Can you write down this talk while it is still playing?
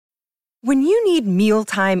When you need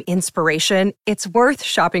mealtime inspiration, it's worth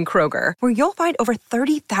shopping Kroger, where you'll find over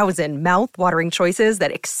 30,000 mouth-watering choices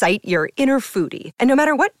that excite your inner foodie. And no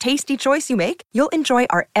matter what tasty choice you make, you'll enjoy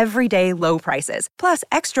our everyday low prices, plus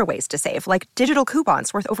extra ways to save, like digital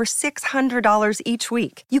coupons worth over $600 each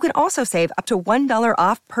week. You can also save up to $1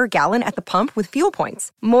 off per gallon at the pump with fuel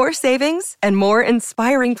points. More savings and more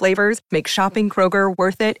inspiring flavors make shopping Kroger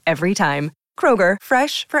worth it every time. Kroger,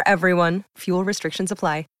 fresh for everyone. Fuel restrictions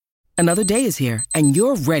apply. Another day is here, and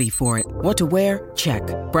you're ready for it. What to wear? Check.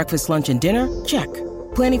 Breakfast, lunch, and dinner? Check.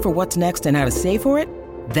 Planning for what's next and how to save for it?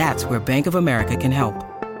 That's where Bank of America can help.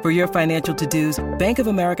 For your financial to-dos, Bank of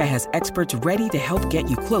America has experts ready to help get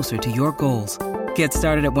you closer to your goals. Get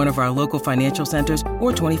started at one of our local financial centers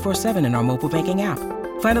or 24/7 in our mobile banking app.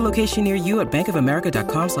 Find a location near you at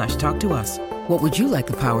bankofamerica.com/talktous. What would you like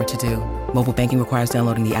the power to do? Mobile banking requires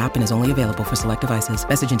downloading the app and is only available for select devices.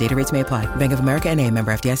 Message and data rates may apply. Bank of America N.A.,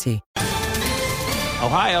 member FDIC.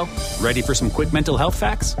 Ohio, ready for some quick mental health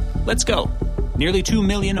facts? Let's go. Nearly 2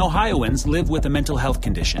 million Ohioans live with a mental health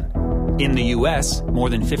condition. In the U.S.,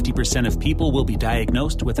 more than 50% of people will be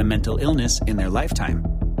diagnosed with a mental illness in their lifetime.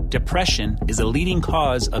 Depression is a leading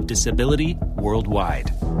cause of disability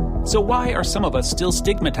worldwide. So why are some of us still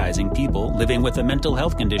stigmatizing people living with a mental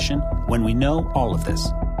health condition when we know all of this?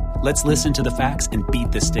 Let's listen to the facts and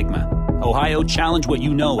beat the stigma. Ohio, challenge what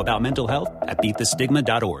you know about mental health at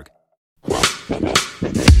beatthestigma.org.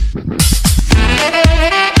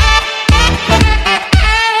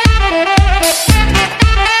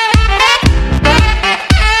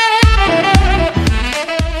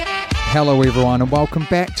 Hello everyone and welcome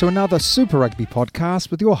back to another Super Rugby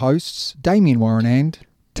podcast with your hosts, Damien Warren and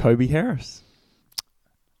Toby Harris.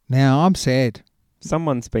 Now, I'm sad.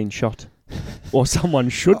 Someone's been shot. Or someone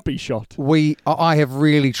should be shot. I have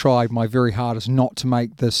really tried my very hardest not to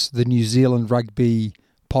make this the New Zealand Rugby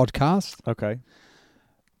podcast. Okay.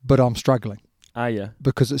 But I'm struggling. Are you?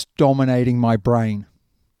 Because it's dominating my brain.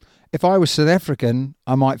 If I was South African,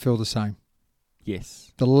 I might feel the same.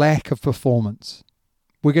 Yes. The lack of performance.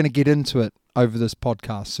 We're going to get into it over this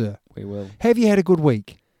podcast, sir. We will. Have you had a good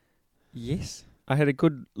week? Yes. I had a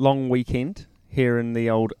good long weekend here in the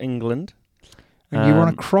old England. And you were on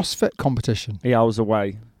a CrossFit competition. Yeah, I was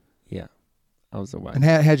away. Yeah, I was away. And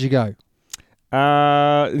how'd you go?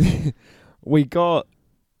 We got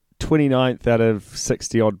 29th out of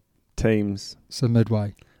 60-odd teams. So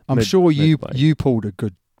midway. I'm sure you pulled a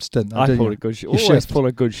good stint. I pulled a good shift. Always pull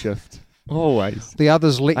a good shift. Always. The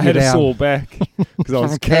others let you down. I had a sore back because I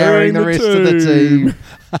was carrying the rest of the team.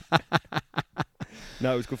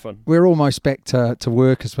 No, it was good fun. We're almost back to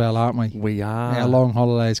work as well, aren't we? We are. Our long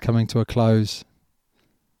holiday is coming to a close.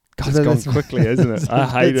 It's gone quickly, isn't it? I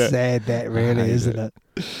hate it. It's sad, that really, isn't it?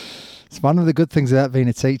 It's one of the good things about being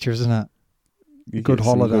a teacher, isn't it? Good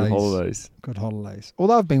holidays. Good holidays.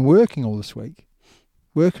 Although I've been working all this week.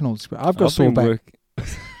 I've got a sore back.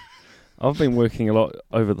 I've been working a lot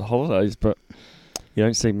over the holidays, but you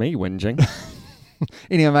don't see me whinging.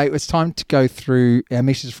 Anyway, mate, it's time to go through our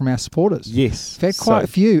messages from our supporters. Yes. We've had quite a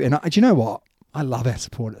few. And do you know what? I love our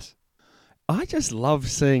supporters. I just love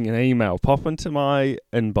seeing an email pop into my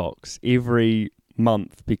inbox every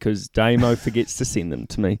month because Damo forgets to send them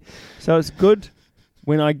to me. So it's good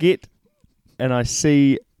when I get and I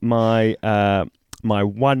see my my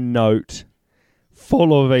OneNote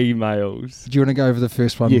full of emails. Do you want to go over the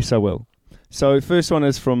first one? Yes, I will. So first one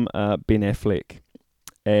is from Ben Affleck,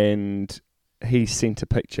 and he sent a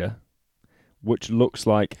picture which looks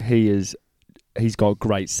like he's got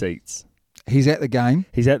great seats. He's at the game?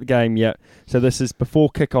 He's at the game, yeah. So this is before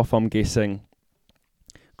kickoff, I'm guessing.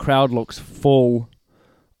 Crowd looks full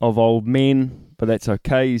of old men, but that's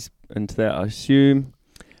okay. He's into that, I assume.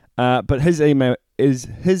 But his email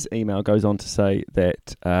goes on to say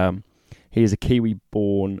that he is a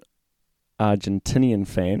Kiwi-born Argentinian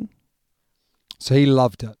fan. So he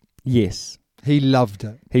loved it? Yes. He loved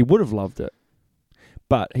it? He would have loved it.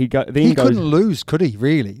 But he goes. Couldn't lose, could he,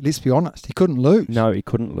 really? Let's be honest. He couldn't lose. No, he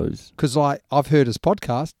couldn't lose. Because I've heard his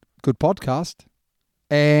podcast, good podcast,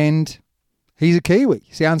 and he's a Kiwi.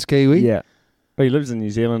 Sounds Kiwi. Yeah. But he lives in New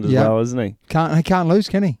Zealand as well, isn't he? He can't lose,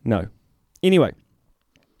 can he? No. Anyway,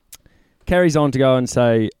 carries on to go and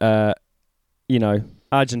say,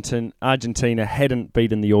 Argentina hadn't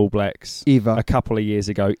beaten the All Blacks ever a couple of years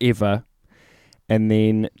ago, ever. And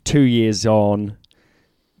then 2 years on,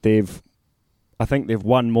 I think they've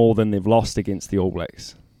won more than they've lost against the All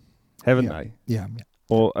Blacks, haven't they? Yeah.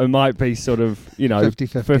 Or it might be sort of,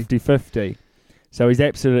 50-50. So he's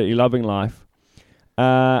absolutely loving life.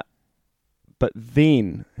 But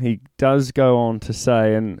then he does go on to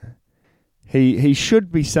say, and he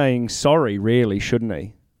should be saying sorry, really, shouldn't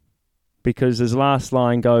he? because his last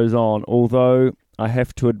line goes on, although I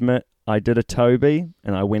have to admit I did a Toby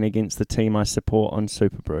and I went against the team I support on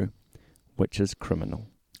Super Brew, which is criminal.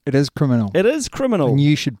 It is criminal. It is criminal. And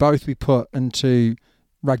you should both be put into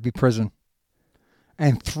rugby prison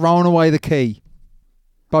and thrown away the key.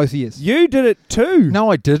 Both of you. You did it too. No,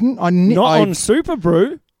 I didn't. Not on Super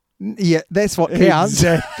Brew. Yeah, that's what counts.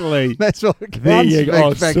 Exactly. That's what counts. There you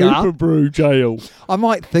go. Super Brew jail. I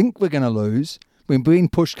might think we're going to lose. When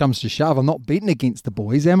push comes to shove, I'm not betting against the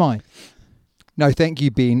boys, am I? No, thank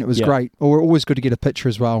you, Ben. It was great. Always good to get a picture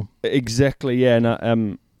as well. Exactly, yeah. No,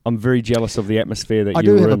 I'm very jealous of the atmosphere that I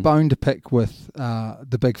you were in. do have a bone to pick with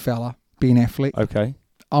the big fella, Ben Affleck. Okay.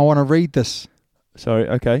 I want to read this. Sorry,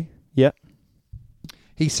 okay. Yeah.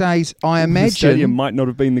 He says, I imagine... The stadium might not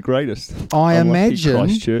have been the greatest. I imagine...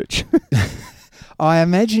 Christchurch. I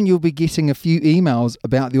imagine you'll be getting a few emails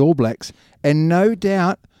about the All Blacks, and no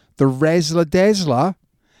doubt the Razzler Dazzler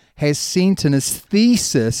has sent in his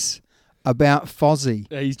thesis about Fozzie.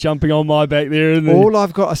 He's jumping on my back there, isn't he? All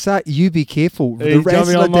I've got to say, you be careful. The He's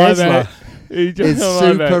Razzler Dazzler is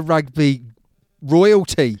Super back. Rugby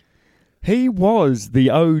royalty. He was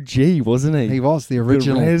the OG, wasn't he? He was the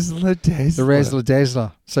original. The Razzler Dazzler. The Razzler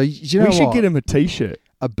Dazzler. So you know we should what? get him a T-shirt.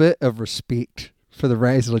 A bit of respect for the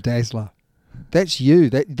Razzler Dazzler. That's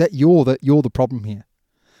you. You're the problem here.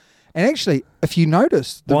 And actually, if you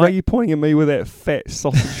notice... Why are you pointing at me with that fat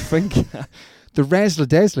sausage finger? The Razzler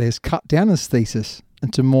Dazzler has cut down his thesis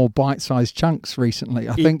into more bite-sized chunks recently.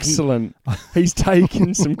 I think excellent. He's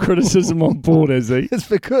taken some criticism on board, has he? It's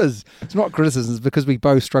because... It's not criticism, it's because we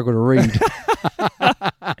both struggle to read.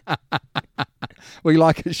 We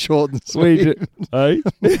like it short and sweet.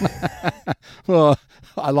 Well,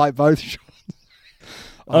 I like both short.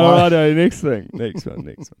 Oh, I know. Next one.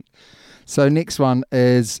 So next one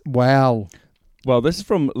is, wow. Well, this is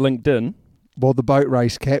from LinkedIn. Well, the boat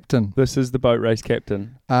race captain. This is the boat race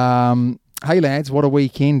captain. Hey, lads, what a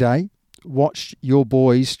weekend, eh? Watched your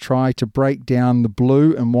boys try to break down the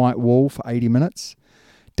blue and white wall for 80 minutes.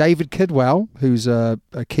 David Kidwell, who's a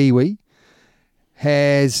Kiwi,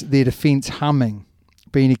 has their defence humming.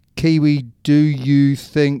 Being a Kiwi, do you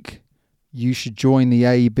think you should join the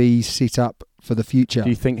AEB setup for the future? Do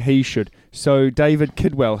you think he should? So David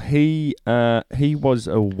Kidwell, he was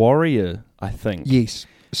a Warrior, I think. Yes,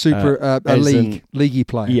 leaguey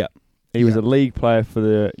player. Yeah, he was a league player for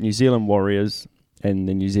the New Zealand Warriors and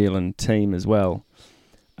the New Zealand team as well.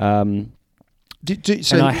 And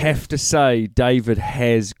I have to say, David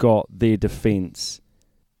has got their defence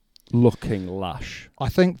looking lush. I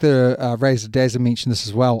think the Razzler Dazzler mentioned this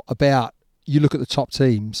as well, about you look at the top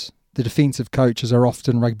teams, the defensive coaches are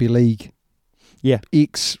often rugby league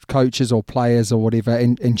ex-coaches or players or whatever,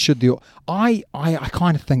 and should the... I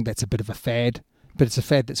kind of think that's a bit of a fad, but it's a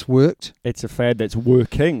fad that's worked. It's a fad that's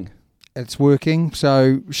working. It's working,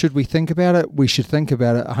 so should we think about it? We should think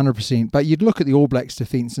about it 100%, but you'd look at the All Blacks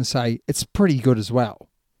defence and say, it's pretty good as well.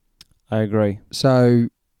 I agree. So,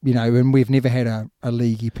 you know, and we've never had a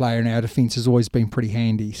leaguey player, and our defence has always been pretty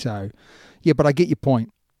handy, so... Yeah, but I get your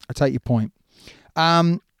point. I take your point.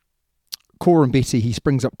 Coram Betty, he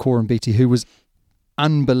springs up Coram Betty, who was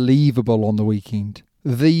unbelievable on the weekend.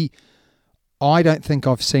 I don't think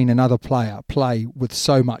I've seen another player play with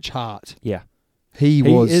so much heart. Yeah. He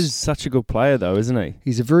is such a good player, though, isn't he?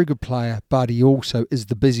 He's a very good player, but he also is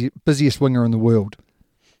the busiest winger in the world.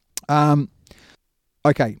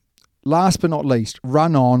 Okay, last but not least,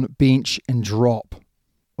 run on, bench and drop.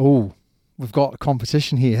 Oh, we've got a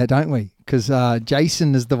competition here, don't we? Because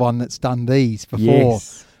Jason is the one that's done these before.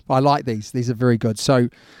 Yes. I like these. These are very good. So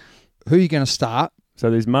who are you going to start? So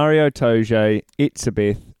there's Mario Toge,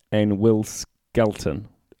 Etzebeth, and Will Skelton.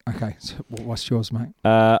 Okay, so what's yours, mate?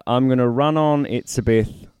 I'm going to run on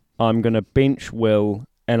Etzebeth, I'm going to bench Will,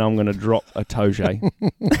 and I'm going to drop a Toge.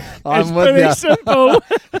 It's pretty simple.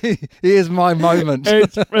 Here's my moment.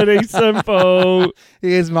 It's pretty simple.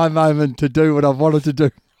 Here's my moment to do what I've wanted to do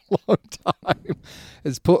for a long time.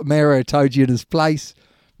 Is put Mario Toge in his place.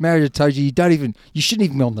 Mario Toge, you shouldn't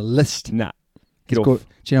even be on the list. Nah. Get off. Good.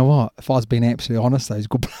 Do you know what? If I was being absolutely honest, though, he's a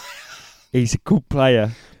good player. He's a good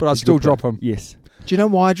player. But I'd still drop him. Yes. Do you know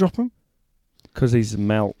why I drop him? Because he's a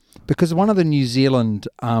melt. Because one of the New Zealand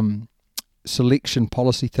selection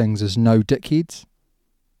policy things is no dickheads.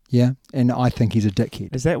 Yeah, and I think he's a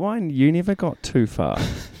dickhead. Is that why you never got too far?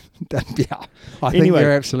 Yeah, I think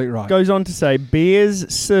you're absolutely right. Goes on to say,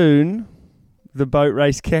 Bears soon, the boat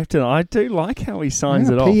race captain. I do like how he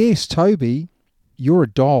signs it off. P.S. Toby, you're a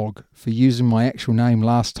dog for using my actual name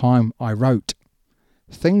last time I wrote.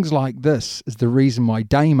 Things like this is the reason why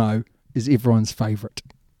Damo is everyone's favourite.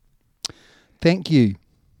 Thank you,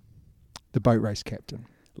 the boat race captain.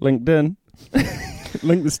 LinkedIn.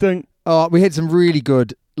 Link the stink. We had some really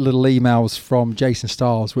good little emails from Jason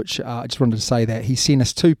Stiles, which I just wanted to say that he sent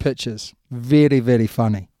us 2 pictures. Very, very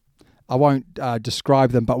funny. I won't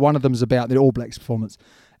describe them, but one of them is about the All Blacks performance,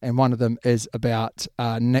 and one of them is about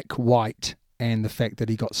Nick White and the fact that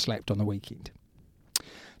he got slapped on the weekend.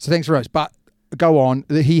 So thanks very much. But go on.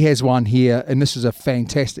 He has one here, and this is a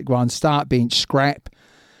fantastic one. Start, bench, scrap.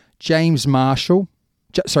 Justin Marshall,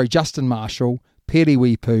 Peri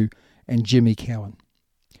Wipu, and Jimmy Cowan.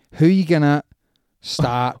 Who are you going to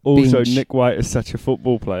start, Also, bench? Nick White is such a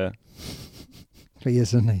football player. He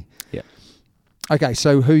is, isn't he? Yeah. Okay,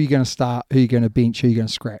 so who are you going to start? Who are you going to bench? Who are you going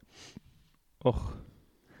to scrap? Oh,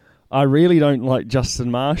 I really don't like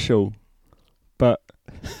Justin Marshall, but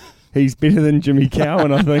he's better than Jimmy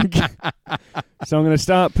Cowan, I think. So I'm going to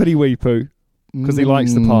start Piri Wipu because he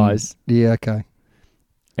likes the pies. Yeah, okay.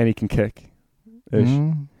 And he can kick.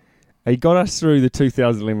 He got us through the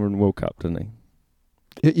 2011 World Cup, didn't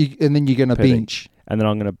he? And then you're going to bench. And then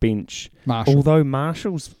I'm going to bench Marshall. Although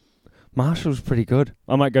Marshall's pretty good.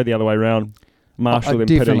 I might go the other way around. Marshall then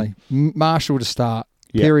definitely. Piri. Marshall to start.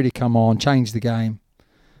 Yeah. Perry to come on, change the game.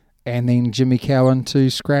 And then Jimmy Cowan to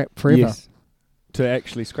scrap forever. Yes, to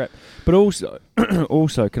actually scrap. But also,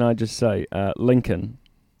 can I just say, Lincoln,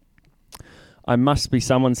 I must be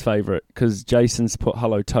someone's favourite because Jason's put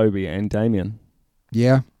hello Toby and Damien.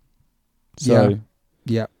 Yeah. So,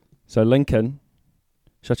 yeah. So Lincoln,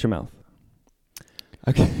 shut your mouth.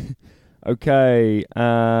 Okay. Okay.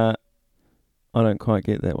 I don't quite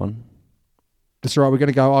get that one. That's right. We're going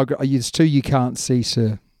to go. There's 2 you can't see,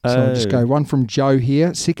 sir. So I'll just go. One from Joe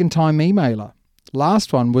here, second-time emailer.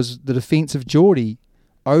 Last one was the defence of Geordie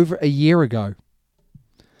over a year ago.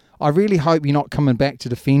 I really hope you're not coming back to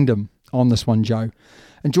defend him on this one, Joe.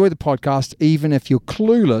 Enjoy the podcast, even if you're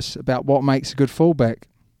clueless about what makes a good fullback.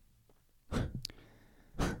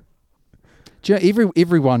 Do you know,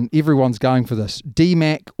 everyone's going for this.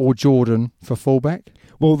 D-Mac or Jordan for fullback?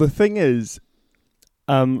 Well, the thing is,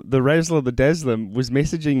 the Razzler the Dazzler was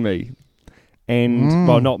messaging me, and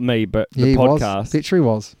well, not me, but the podcast. Literally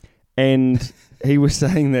was. And he was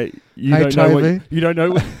saying that you hey, don't Toby. know what you don't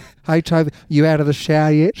know. Hey Toby, you out of the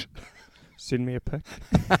shower yet? Send me a pic.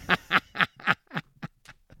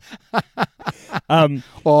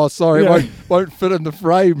 Oh, sorry, yeah. won't fit in the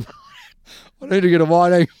frame. I need to get a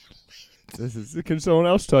wide angle. Can someone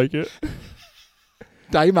else take it?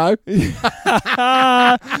 Damo.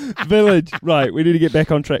 Village. Right, we need to get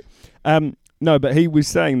back on track. No, but he was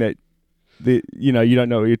saying that you don't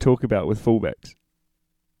know what you're talking about with fullbacks.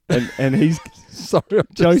 And he's sorry,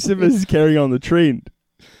 Joseph is carrying on the trend.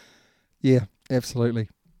 Yeah, absolutely.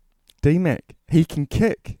 D-Mac, he can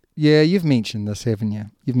kick. Yeah, you've mentioned this, haven't you?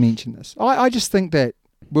 You've mentioned this. I just think that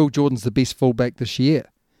Will Jordan's the best fullback this year.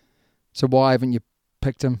 So why haven't you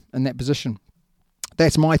picked him in that position?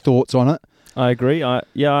 That's my thoughts on it. I agree. I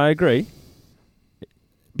agree.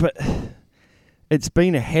 But it's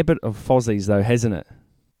been a habit of Fozzie's, though, hasn't it?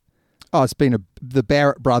 Oh, it's been the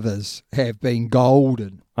Barrett brothers have been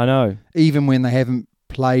golden. I know. Even when they haven't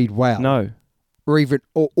played well. No. Or even,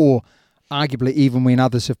 or arguably even when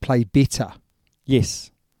others have played better.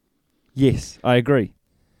 Yes. Yes, I agree.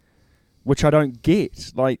 Which I don't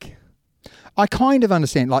get. I kind of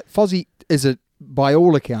understand. Fozzie is by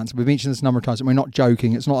all accounts, we've mentioned this a number of times, and we're not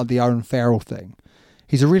joking, it's not like the Owen Farrell thing.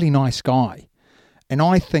 He's a really nice guy. And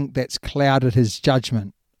I think that's clouded his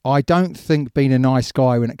judgment. I don't think being a nice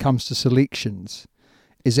guy when it comes to selections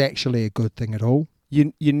is actually a good thing at all.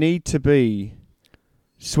 You need to be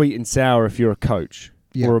sweet and sour if you're a coach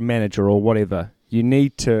or a manager or whatever. You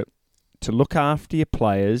need to look after your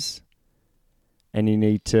players, and you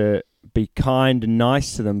need to be kind and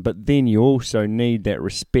nice to them, but then you also need that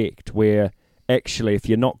respect where actually if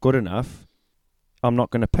you're not good enough, I'm not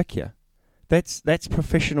going to pick you. That's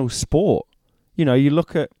professional sport. You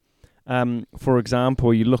look at, for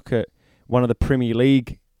example, you look at one of the Premier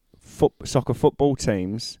League soccer football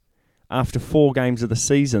teams, after 4 games of the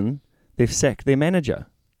season, they've sacked their manager.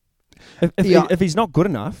 If he's not good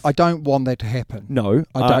enough... I don't want that to happen. No,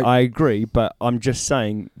 I agree, but I'm just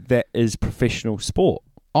saying that is professional sport.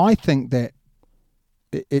 I think that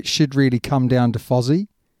it should really come down to Fozzie.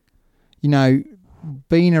 Being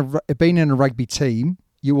in a rugby team,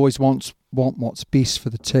 you always want what's best for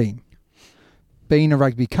the team. Being a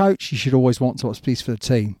rugby coach, you should always want what's best for the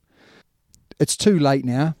team. It's too late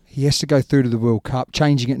now. He has to go through to the World Cup.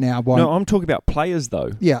 Changing it now won't... No, I'm talking about players,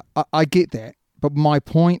 though. Yeah, I get that. But my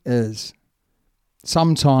point is,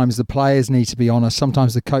 sometimes the players need to be honest.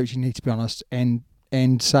 Sometimes the coach need to be honest and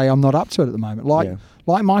say, I'm not up to it at the moment. Like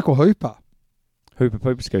Michael Hooper. Hooper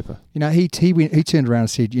Pooper Scooper. He turned around and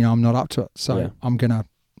said, I'm not up to it. So I'm going to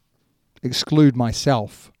exclude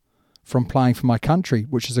myself from playing for my country,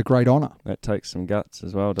 which is a great honour. That takes some guts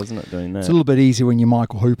as well, doesn't it, doing that? It's a little bit easier when you're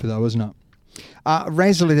Michael Hooper, though, isn't it?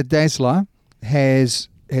 Razzler the Dazzler has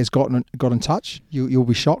got in touch. You'll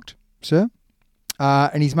be shocked, sir.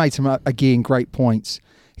 And he's made some, again, great points.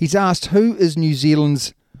 He's asked, who is New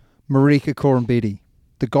Zealand's Marika Korombete?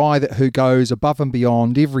 The guy who goes above and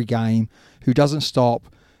beyond every game, who doesn't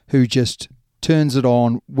stop, who just turns it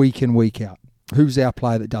on week in, week out. Who's our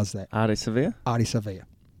player that does that? Artie Sevilla? Artie Sevilla.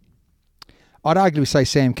 I'd arguably say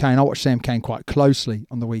Sam Cane. I watched Sam Cane quite closely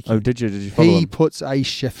on the weekend. Oh, did you? Did you follow him? He puts a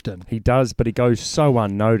shift in. He does, but he goes so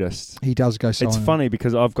unnoticed. He does go so It's unnoticed. funny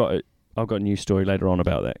because I've got a news story later on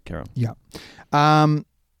about that, Carol. Yeah.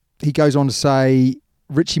 He goes on to say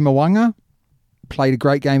Richie Mwanga played a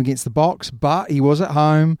great game against the Box, but he was at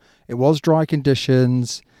home. It was dry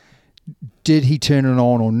conditions. Did he turn it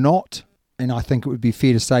on or not? And I think it would be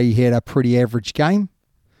fair to say he had a pretty average game.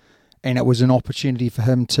 And it was an opportunity for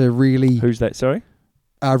him to really... Who's that, sorry?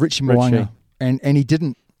 Richie Mwanga. And he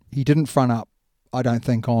didn't front up, I don't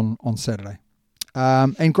think, on Saturday.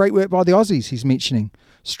 And great work by the Aussies, he's mentioning.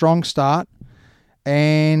 Strong start.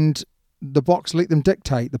 And the Box let them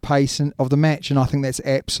dictate the pace of the match. And I think that's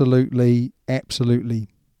absolutely, absolutely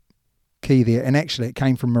key there. And actually, it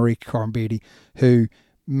came from Marika Korombete, who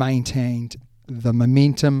maintained the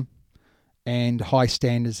momentum and high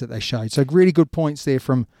standards that they showed. So really good points there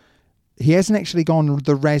from... He hasn't actually gone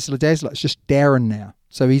the Razzler Dazzler. It's just Darren now.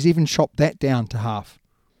 So he's even chopped that down to half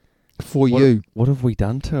for you. What have we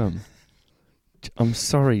done to him? I'm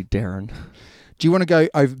sorry, Darren. Do you want to go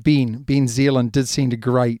over Ben? Ben Zealand did send a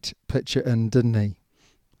great picture in, didn't he?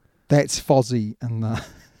 That's Fozzie and the...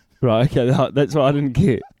 Right, okay, that's what I didn't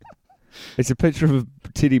get. It's a picture of a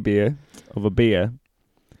teddy bear, of a bear.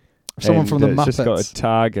 Someone from the Muppets. It's just got a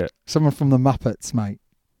target. Someone from the Muppets, mate.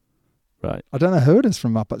 Right. I don't know who it is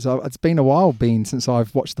from Muppets. It's been a while, Ben, since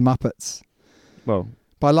I've watched the Muppets. Well,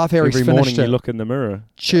 but I love how he's finished every morning it. you look in the mirror.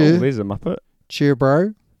 Cheer. Oh, there's a Muppet. Cheer,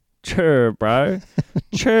 bro. Cheer, bro.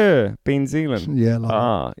 Cheer, Ben Zealand.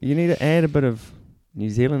 Yeah, you need to add a bit of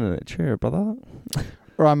New Zealand in it. Cheer, brother.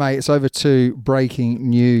 Right, mate, it's over to breaking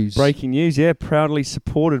news. Breaking news, yeah. Proudly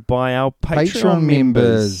supported by our Patreon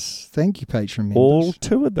members. Thank you, Patreon members. All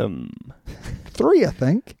 2 of them. 3, I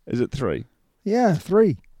think. Is it 3? Yeah,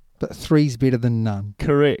 3. But 3's better than none.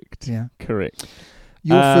 Correct. Yeah. Correct.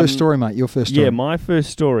 Your first story, mate. Your first story. Yeah, my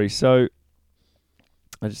first story. So,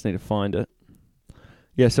 I just need to find it.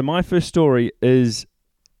 Yeah, so my first story is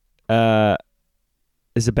about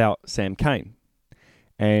Sam Cane.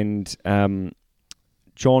 And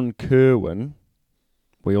John Kirwan,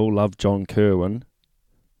 we all love John Kirwan,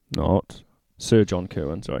 not Sir John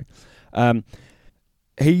Kirwan, sorry.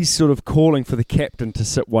 He's sort of calling for the captain to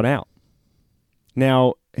sit one out.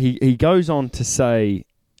 Now, he goes on to say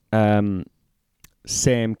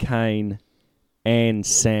Sam Cane and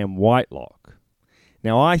Sam Whitelock.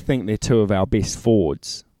 Now, I think they're 2 of our best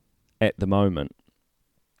forwards at the moment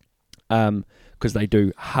because they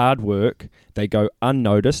do hard work. They go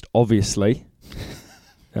unnoticed, obviously.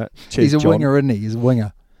 He's a John. winger, isn't he? He's a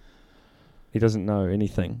winger. He doesn't know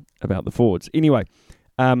anything about the forwards. Anyway,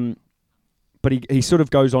 but he sort of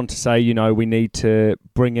goes on to say, you know, we need to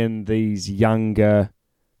bring in these younger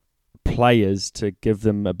players to give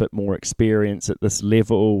them a bit more experience at this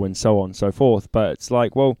level and so on and so forth. But it's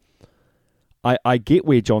like, well, I get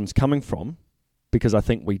where John's coming from because I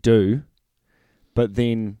think we do. But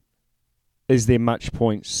then is there much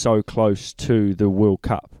point so close to the World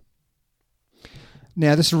Cup?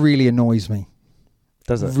 Now, this really annoys me.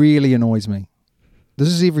 Does it? Really annoys me. This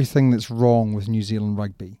is everything that's wrong with New Zealand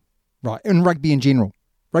rugby. Right, and rugby in general.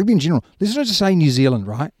 Rugby in general. Let's not just say New Zealand,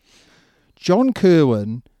 right? John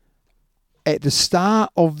Kirwan, at the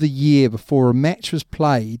start of the year before a match was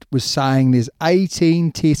played, was saying there's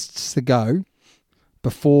 18 tests to go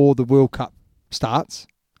before the World Cup starts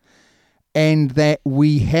and that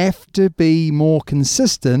we have to be more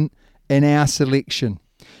consistent in our selection.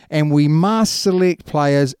 And we must select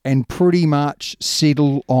players and pretty much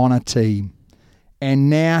settle on a team. And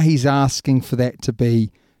now he's asking for that to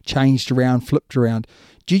be changed around, flipped around.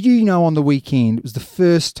 Did you know on the weekend, it was the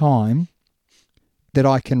first time that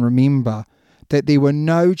I can remember that there were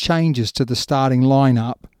no changes to the starting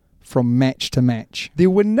lineup from match to match. There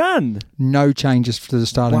were none? No changes to the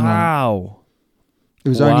starting lineup. Wow. It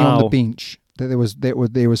was only on the bench that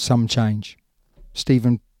there was some change.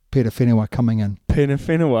 Stephen Penafenua coming in.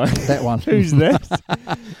 Penafenua? That one. Who's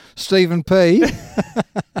that? Stephen P.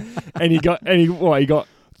 and he got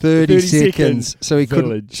 30 seconds. So he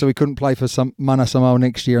Village. couldn't play for Mana Samoa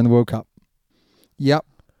next year in the World Cup. Yep.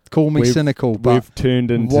 Call me cynical, but we've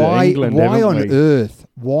turned into England, haven't we?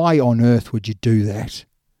 Why on earth would you do that?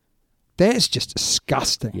 That's just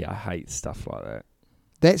disgusting. Yeah, I hate stuff like that.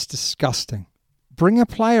 That's disgusting. Bring a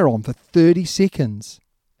player on for 30 seconds.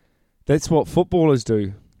 That's what footballers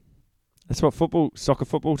do. That's what soccer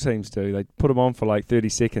football teams do. They put them on for like 30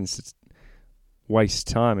 seconds to waste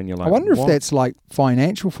time, and you're like, I wonder if that's like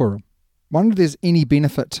financial for him. I wonder if there's any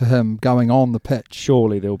benefit to him going on the pitch.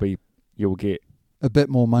 Surely you'll get a bit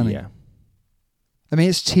more money. Yeah. I mean,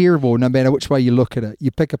 it's terrible no matter which way you look at it.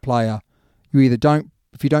 You pick a player,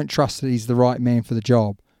 if you don't trust that he's the right man for the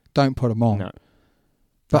job, don't put him on. No.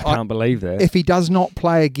 But I can't believe that. If he does not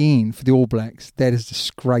play again for the All Blacks, that is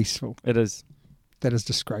disgraceful. It is. That is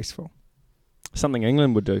disgraceful. Something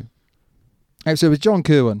England would do. So it was John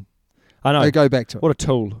Kirwan. I know. I go back to it. What a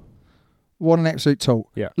tool. What an absolute tool.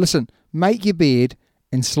 Yeah. Listen, make your bed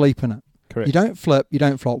and sleep in it. Correct. You don't flip, you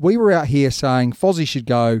don't flop. We were out here saying Fozzie should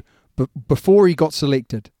go, but before he got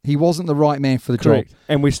selected, he wasn't the right man for the Correct. job.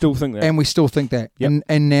 And we still think that. Yep.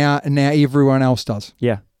 And now everyone else does.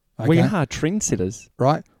 Yeah. Okay? We are trendsetters.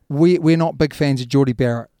 Right? We're not big fans of Geordie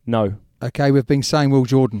Barrett. No. Okay, we've been saying Will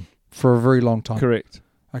Jordan for a very long time. Correct.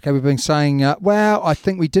 Okay, we've been saying, I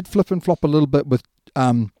think we did flip and flop a little bit with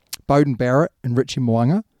Bowden Barrett and Richie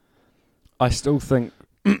Mo'unga. I still think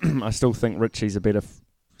Richie's a better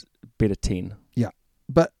 10. Yeah.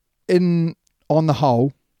 But on the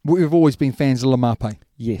whole, we've always been fans of Lamape.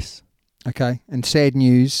 Yes. Okay, and sad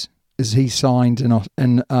news is he's signed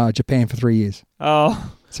in Japan for 3 years.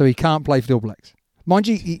 Oh. So he can't play for the All Blacks. Mind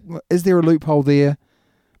you, is there a loophole there?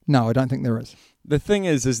 No, I don't think there is. The thing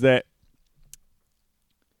is that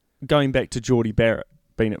going back to Geordie Barrett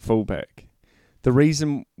being at fullback, the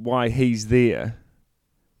reason why he's there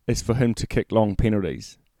is for him to kick long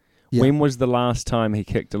penalties. Yeah. When was the last time he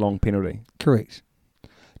kicked a long penalty? Correct.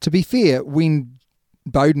 To be fair, when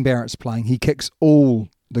Bowden Barrett's playing, he kicks all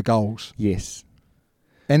the goals. Yes.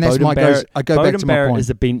 And that's I go back to my point. Bowden Barrett is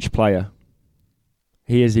a bench player.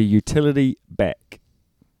 He is a utility back.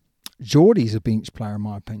 Geordie's a bench player, in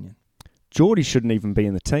my opinion. Geordie shouldn't even be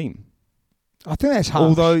in the team. I think that's harsh.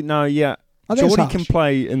 Although, no, yeah. Geordie can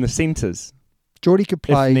play in the centres. Geordie could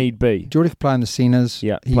play... if need be. Geordie could play in the centres.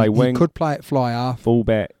 Yeah, play wing. He could play at fly half. Full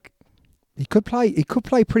back. He could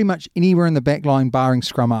play pretty much anywhere in the back line barring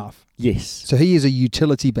scrum half. Yes. So he is a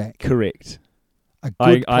utility back. Correct. A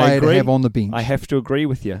good player to have on the bench. I have to agree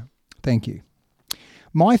with you. Thank you.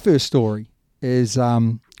 My first story is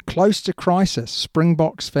close to crisis.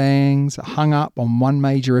 Springboks fans are hung up on one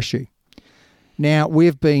major issue. Now,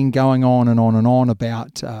 we've been going on and on and on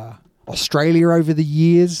about Australia over the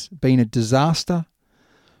years being a disaster.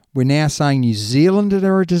 We're now saying New Zealand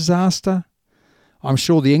are a disaster. I'm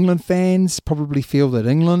sure the England fans probably feel that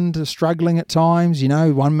England are struggling at times.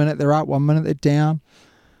 1 minute they're up, 1 minute they're down.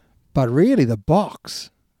 But really, the Boks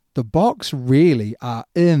really are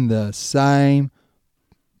in the same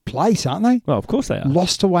place, aren't they? Well, of course they are.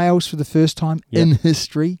 Lost to Wales for the first time in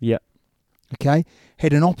history. Yeah. Okay.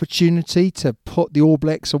 Had an opportunity to put the All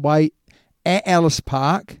Blacks away at Ellis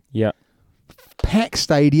Park. Yeah. Packed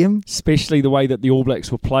stadium. Especially the way that the All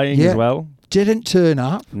Blacks were playing as well. Didn't turn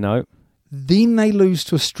up. No. Then they lose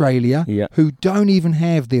to Australia, who don't even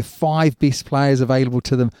have their 5 best players available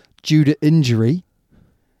to them due to injury.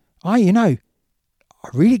 You got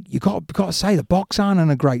to say the Boks aren't in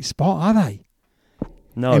a great spot, are they?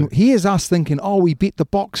 No. And here's us thinking, we bet the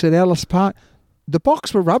Boks at Ellis Park. The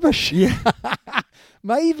Boks were rubbish. Yeah.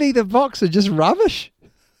 Maybe the Boks are just rubbish.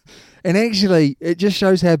 And actually, it just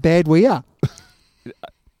shows how bad we are.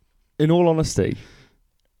 In all honesty,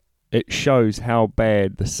 it shows how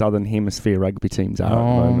bad the Southern Hemisphere rugby teams are at the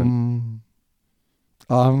moment.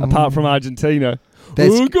 Apart from Argentina.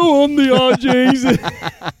 Go on, the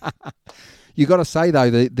RGs. You got to say, though,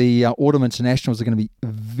 the Autumn Internationals are going to be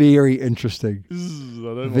very interesting.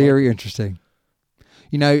 Very interesting.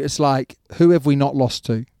 It's like, who have we not lost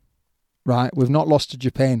to? Right? We've not lost to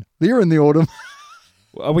Japan. They're in the Autumn.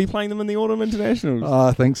 Are we playing them in the Autumn Internationals?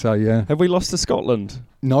 I think so, yeah. Have we lost to Scotland?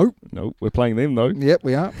 Nope. Nope, we're playing them, though. Yep,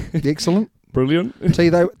 we are. Excellent. Brilliant. Tee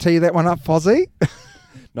that one up, Fozzie.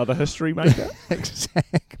 Another history maker.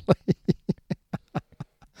 Exactly.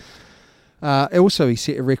 Also, he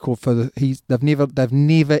set a record for they've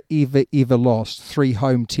never ever lost 3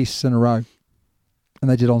 home tests in a row,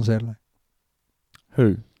 and they did on Saturday.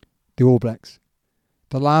 Who? The All Blacks.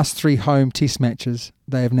 The last 3 home test matches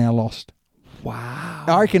they have now lost. Wow.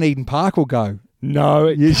 I reckon Eden Park will go. No,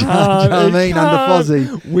 it can't. You know what I mean? Under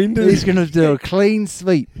Fozzie. He's going to do a clean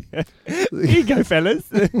sweep. Here you go, fellas.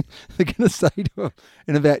 They're going to say to him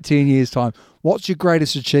in about 10 years' time, what's your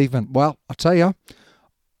greatest achievement? Well, I'll tell you,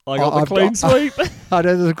 I got the clean sweep. I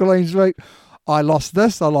did the clean sweep. I lost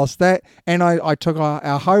this, I lost that, and I took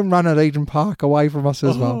our home run at Eden Park away from us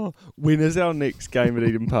as well. When is our next game at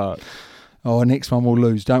Eden Park? Next one we'll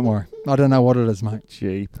lose, don't worry. I don't know what it is, mate.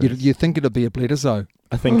 Jeepers. You think it'll be a Bledisloe.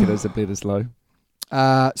 I think it is a Bledisloe.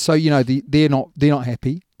 So they're not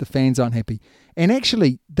happy. The fans aren't happy, and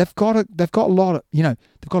actually they've got a lot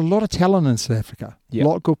of talent in South Africa. Yep. A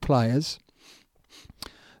lot of good players.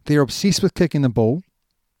 They're obsessed with kicking the ball.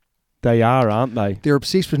 They are, aren't they? They're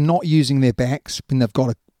obsessed with not using their backs when they've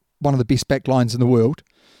got one of the best back lines in the world,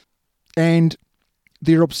 and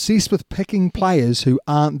they're obsessed with picking players who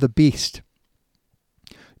aren't the best.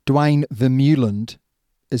 Dwayne Vermeulen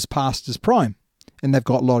is past his prime, and they've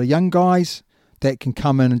got a lot of young guys that can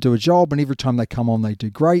come in and do a job, and every time they come on, they do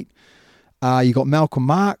great. You got Malcolm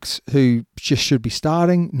Marx, who just should be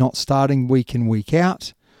not starting week in, week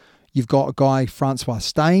out. You've got a guy, Francois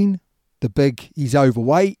Steyn, he's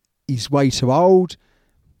overweight, he's way too old,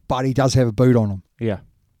 but he does have a boot on him. Yeah.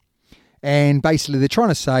 And basically, they're trying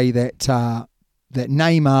to say that that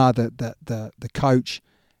Neymar, the coach,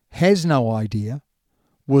 has no idea,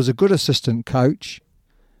 was a good assistant coach,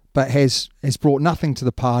 but has brought nothing to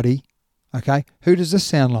the party. Okay, who does this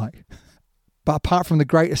sound like? But apart from the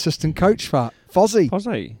great assistant coach, Fozzie.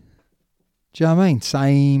 Fozzie. Do you know what I mean?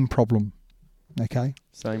 Same problem. Okay.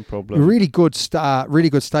 Same problem. A really good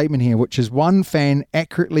statement here, which is one fan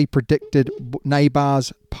accurately predicted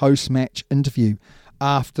Neymar's post-match interview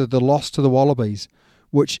after the loss to the Wallabies,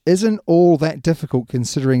 which isn't all that difficult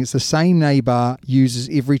considering it's the same Neymar uses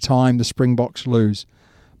every time the Springboks lose.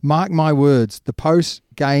 Mark my words, the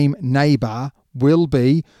post-game Neymar will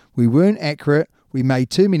be, we weren't accurate, we made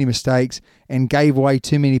too many mistakes and gave away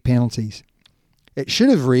too many penalties. It should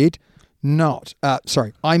have read,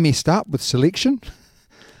 I messed up with selection.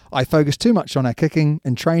 I focused too much on our kicking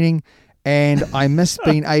and training, and I missed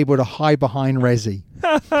being able to hide behind Razzie.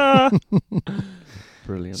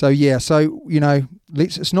 Brilliant. So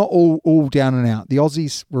it's not all down and out. The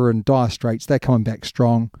Aussies were in dire straits. They're coming back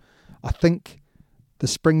strong. I think the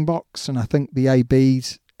Springboks and I think the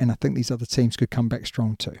ABs and I think these other teams could come back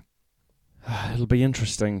strong too. It'll be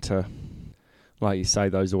interesting to, like you say,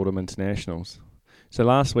 those autumn internationals. So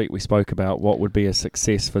last week we spoke about what would be a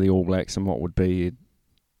success for the All Blacks and what would be,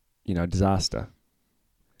 disaster.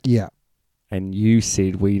 Yeah. And you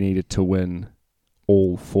said we needed to win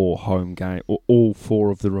all 4 home games, or all 4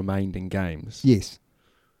 of the remaining games. Yes.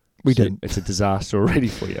 We did. It's a disaster already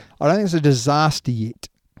for you. I don't think it's a disaster yet,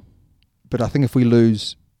 but I think if we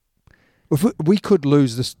lose, we could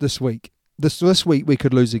lose this week. This week we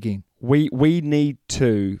could lose again. We need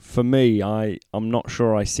to. For me, I'm not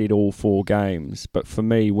sure I said all 4 games, but for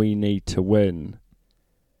me, we need to win.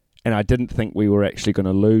 And I didn't think we were actually going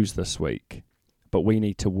to lose this week, but we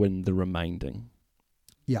need to win the remaining.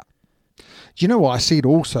 Yeah. Do you know what I said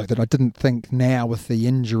also that I didn't think now with the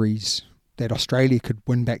injuries that Australia could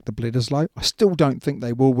win back the Bledisloe? I still don't think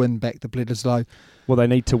they will win back the Bledisloe. Well, they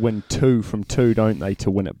need to win 2 from 2, don't they,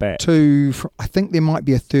 to win it back? 2 from, I think there might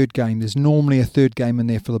be a third game. There's normally a third game in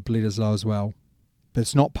there for the Bledisloe as well, but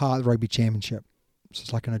it's not part of the Rugby Championship. So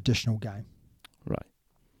it's like an additional game. Right.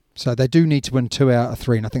 So they do need to win 2 out of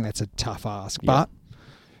 3, and I think that's a tough ask. Yeah. But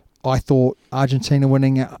I thought Argentina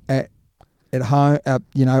winning at home,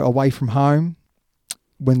 away from home,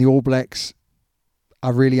 when the All Blacks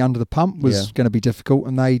are really under the pump, was going to be difficult,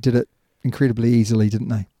 and they did it incredibly easily, didn't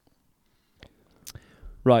they?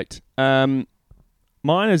 Right. Mine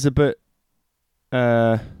is a bit,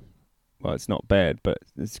 it's not bad, but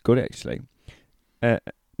it's good actually.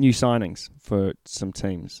 New signings for some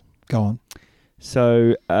teams. Go on.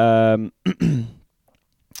 So,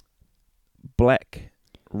 Black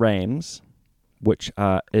Rams, which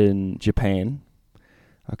are in Japan,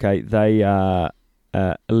 okay, they are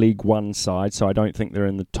a League One side, so I don't think they're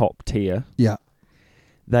in the top tier. Yeah.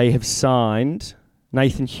 They have signed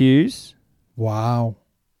Nathan Hughes. Wow.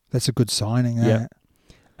 That's a good signing, Yeah.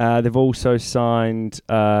 They've also signed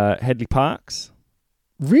Hadley Parks.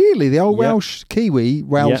 Really? The old Welsh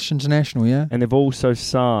international, yeah? And they've also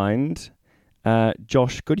signed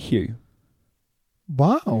Josh Goodhue.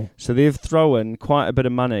 Wow. So they've thrown quite a bit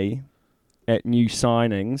of money at new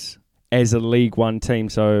signings as a League One team,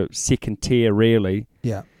 so second tier really.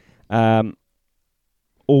 Yeah.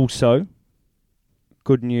 Also,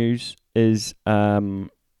 good news is, hang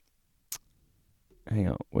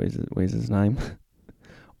on, where's his name?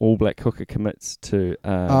 All Black hooker commits to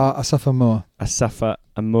Asafa Moore. Asafa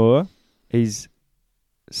Amour. He's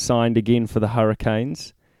signed again for the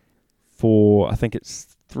Hurricanes for, I think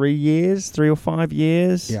it's 3 or 5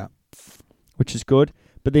 years. Yeah. Which is good.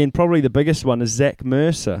 But then probably the biggest one is Zach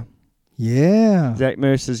Mercer Yeah. Zach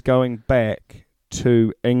Mercer's going back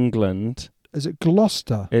to England. Is it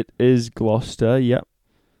Gloucester? It is Gloucester, yep.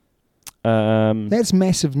 That's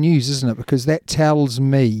massive news, isn't it? Because that tells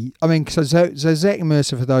me... I mean, so Zach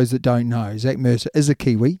Mercer, for those that don't know, Zach Mercer is a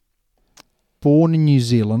Kiwi, born in New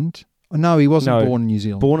Zealand. Oh, no, he wasn't born in New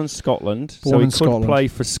Zealand. Born in Scotland. So he could play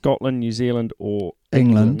for Scotland, New Zealand or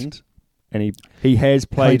England. And he has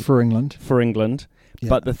played for England. For England. Yeah.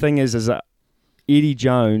 But the thing is that Eddie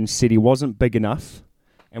Jones said he wasn't big enough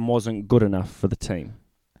and wasn't good enough for the team.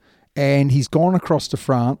 And he's gone across to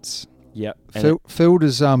France. Yep. Filled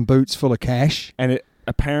his boots full of cash. And it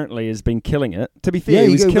apparently has been killing it. To be fair,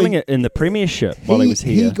 he was killing it in the Premiership while he was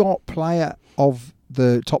here. He got player of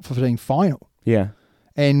the top 15 final. Yeah.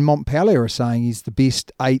 And Montpellier are saying he's the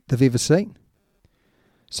best 8 they've ever seen.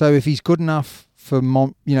 So if he's good enough for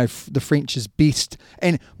the French's best,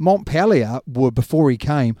 and Montpellier before he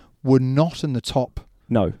came were not in the top.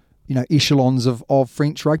 No. Echelons of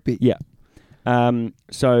French rugby. Yeah.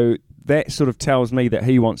 So that sort of tells me that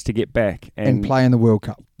he wants to get back and play in the World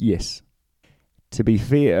Cup. Yes. To be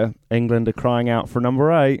fair, England are crying out for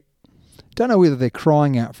number 8. Don't know whether they're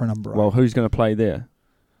crying out for number 8. Well, who's going to play there?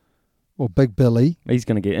 Well, Big Billy. He's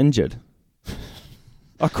going to get injured.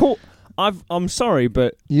 I'm sorry,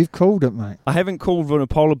 but... You've called it, mate. I haven't called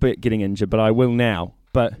Vunipola getting injured, but I will now.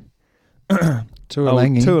 But...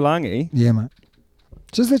 Tuolangi. Yeah, mate.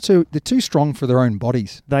 Just they're too strong for their own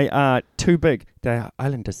bodies. They are too big. They are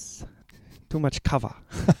islanders. Too much cover.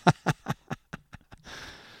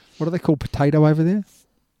 What do they call potato over there?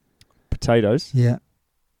 Potatoes? Yeah.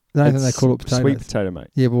 I don't think they call it potato. Sweet potato, mate.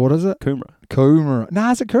 Yeah, but what is it? Kumara.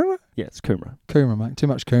 Nah, is it kumara? Yeah, it's kumara. Kumara, mate. Too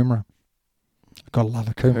much kumara. Gotta love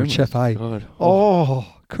a kumara chip, eh? God. Oh,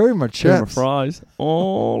 kumara chips. Kumara fries.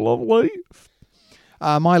 Oh, lovely.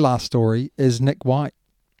 My last story is Nick White.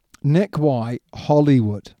 Nick White,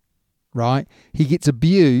 Hollywood, right? He gets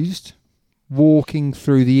abused walking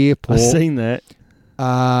through the airport. I've seen that.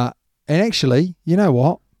 And actually, you know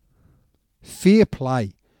what? Fair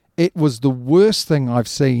play. It was the worst thing I've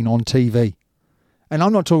seen on TV. And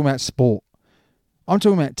I'm not talking about sport. I'm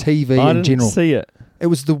talking about TV in general. I didn't see it. It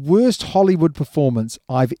was the worst Hollywood performance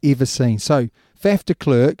I've ever seen. So, Faf de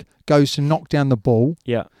Klerk goes to knock down the ball.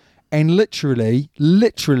 Yeah. And literally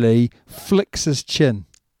flicks his chin.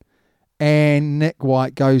 And Nick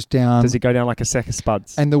White goes down. Does he go down like a sack of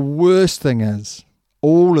spuds? And the worst thing is,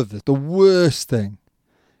 the worst thing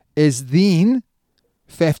is then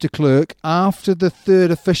Faf de Klerk, after the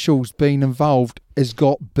third official's been involved, has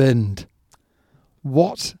got binned.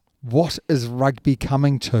 What is rugby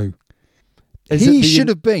coming to? He should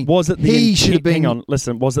have been. Was it the he should have been. Hang on,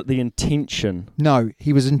 listen. Was it the intention? No,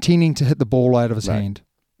 he was intending to hit the ball out of his hand,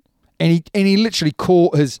 and he literally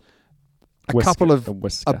caught a couple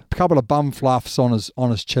of bum fluffs on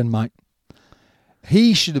his chin, mate.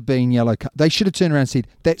 He should have been yellow. They should have turned around and said,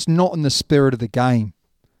 "That's not in the spirit of the game,"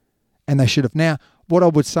 and they should have. Now, what I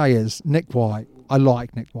would say is, Nick White. I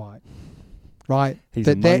like Nick White, right? He's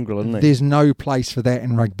a mongrel, isn't he? There's no place for that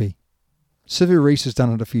in rugby. Sivu Reece has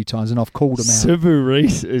done it a few times, and I've called him out. Sivu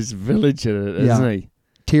Reece is village at it, isn't he?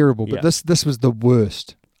 Terrible, but this was the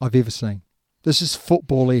worst I've ever seen. This is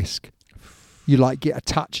football-esque. You get a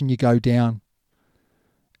touch and you go down.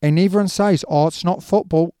 And everyone says, oh, it's not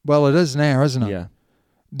football. Well, it is now, isn't it? Yeah.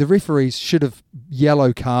 The referees should have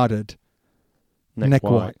yellow carded Nick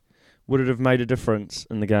White. Would it have made a difference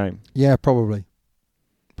in the game? Yeah, probably.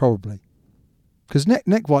 Because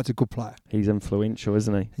Nick White's a good player. He's influential,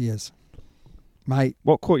 isn't he? He is. Mate.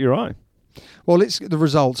 What caught your eye? Well, let's get the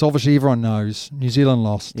results. Obviously, everyone knows New Zealand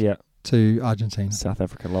lost to Argentina. South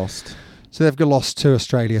Africa lost. So they've lost to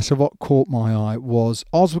Australia. So what caught my eye was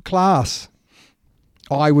Oz were class.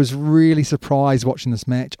 I was really surprised watching this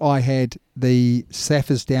match. I had the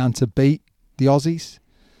Saffers down to beat the Aussies.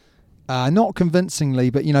 Not convincingly,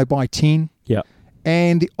 but, by 10. Yeah.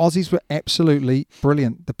 And the Aussies were absolutely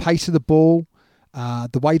brilliant. The pace of the ball,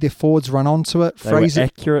 the way their forwards run onto it. They were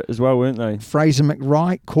accurate as well, weren't they? Fraser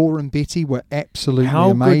McWright, Cora and Betty were absolutely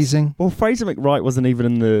amazing. Well, Fraser McWright wasn't even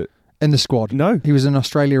in the squad. No. He was in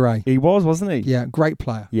Australia A. He was, wasn't he? Yeah, great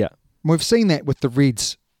player. Yeah. We've seen that with the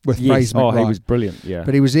Reds with Fraser McWright. Oh, he was brilliant, yeah.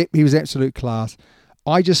 But he was absolute class.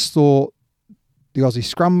 I just thought the Aussie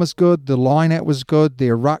scrum was good, the line-out was good,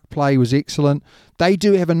 their ruck play was excellent. They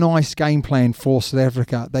do have a nice game plan for South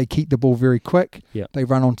Africa. They keep the ball very quick. Yeah. They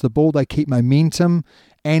run onto the ball. They keep momentum.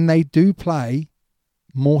 And they do play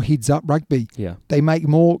more heads-up rugby. Yeah. They make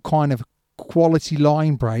more kind of quality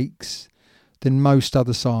line breaks than most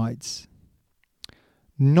other sides.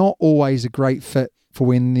 Not always a great fit for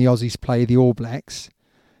when the Aussies play the All Blacks.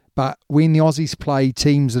 But when the Aussies play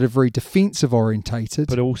teams that are very defensive orientated,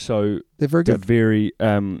 but also they're very good.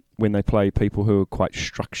 When they play people who are quite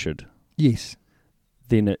structured, yes,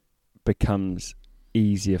 then it becomes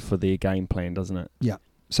easier for their game plan, doesn't it? Yeah.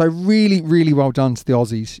 So really, really well done to the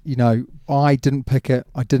Aussies. You know, I didn't pick it.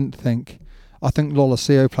 I didn't think. I think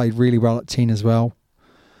Lolosio played really well at 10 as well.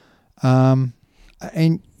 And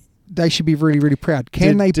they should be really, really proud.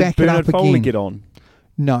 Can they back it up again? Did Bernard Foley get on?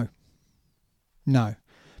 No.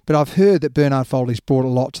 But I've heard that Bernard Foley's brought a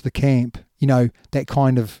lot to the camp. You know, that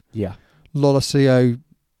kind of Lolosio.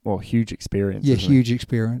 Well, huge experience. Yeah, huge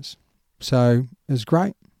experience. So it was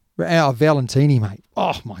great. Our Valentini, mate.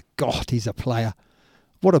 Oh, my God, he's a player.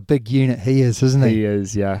 What a big unit he is, isn't he? He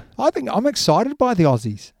is, yeah. I think I'm excited by the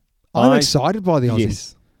Aussies. I'm excited by the Aussies.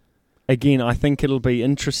 Yes. Again, I think it'll be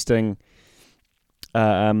interesting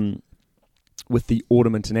with the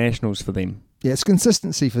autumn internationals for them. Yeah, it's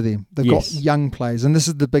consistency for them. They've got young players, and this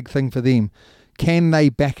is the big thing for them. Can they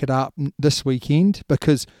back it up this weekend?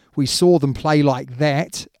 Because we saw them play like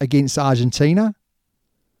that against Argentina.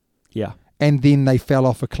 Yeah. And then they fell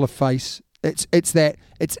off a cliff face.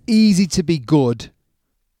 It's easy to be good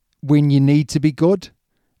when you need to be good.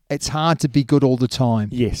 It's hard to be good all the time.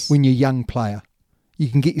 Yes. When you're a young player. You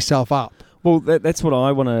can get yourself up. Well, that's what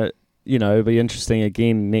I want to, be interesting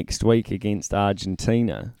again next week against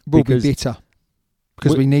Argentina. We'll be better.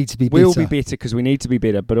 Because we need to be better. We'll be better because we need to be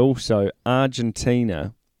better. But also,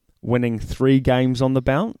 Argentina winning 3 games on the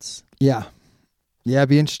bounce. Yeah. Yeah, it'd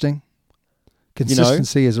be interesting.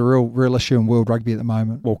 Consistency is a real issue in world rugby at the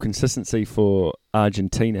moment. Well, consistency for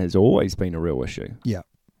Argentina has always been a real issue. Yeah.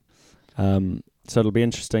 So it'll be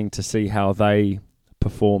interesting to see how they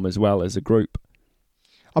perform as well as a group.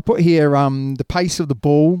 I put here the pace of the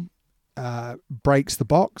ball breaks the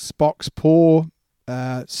box poor,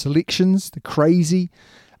 selections, the crazy.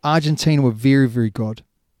 Argentina were very, very good.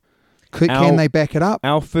 Can they back it up?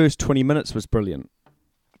 Our first 20 minutes was brilliant.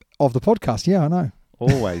 Of the podcast, yeah, I know.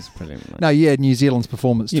 Always brilliant. Mate. No, yeah, New Zealand's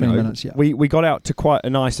performance, 20 minutes, yeah. We got out to quite a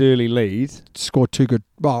nice early lead. Scored a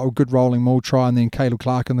good rolling maul try and then Caleb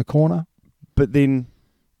Clark in the corner. But then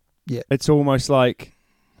it's almost like,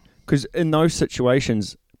 because in those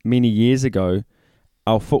situations many years ago,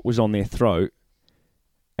 our foot was on their throat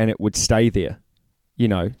and it would stay there,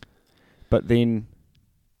 But then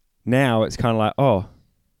now it's kind of like, well,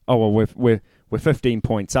 we're 15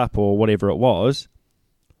 points up or whatever it was.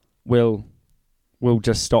 We'll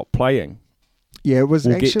just stop playing. Yeah, it was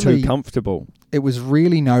we'll actually get too comfortable. It was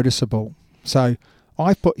really noticeable. So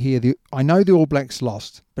I put here, I know the All Blacks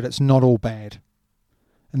lost, but it's not all bad.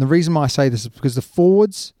 And the reason why I say this is because the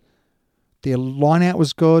forwards, their line-out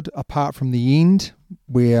was good, apart from the end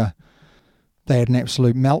where they had an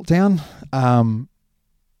absolute meltdown.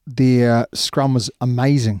 Their scrum was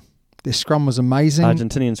amazing.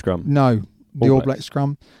 Argentinian scrum? No, the All Black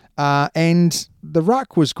scrum. And the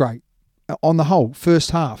ruck was great on the whole, first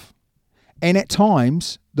half. And at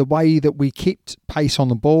times, the way that we kept pace on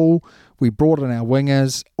the ball, we brought in our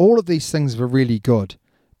wingers, all of these things were really good.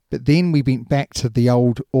 But then we went back to the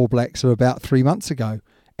old All Blacks of about 3 months ago,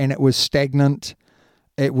 and it was stagnant.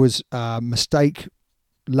 It was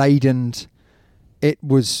mistake-laden. It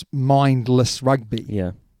was mindless rugby.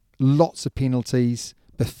 Yeah. Lots of penalties.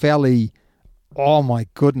 Buffelli, oh my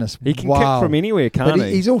goodness. He can kick from anywhere, can't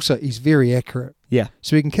he? He's very accurate. Yeah.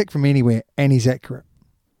 So he can kick from anywhere and he's accurate.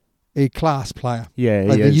 A class player. Yeah,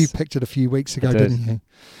 he is. You picked it a few weeks ago, didn't you?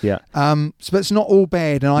 Yeah. So it's not all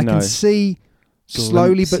bad, and I can see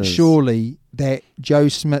slowly but surely that Joe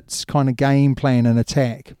Smith's kind of game plan and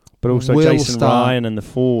attack. But also Jason Ryan and the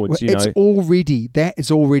forwards, That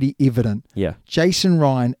is already evident. Yeah. Jason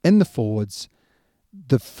Ryan in the forwards,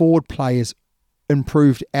 the forward players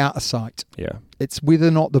improved out of sight. Yeah. It's whether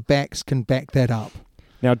or not the backs can back that up.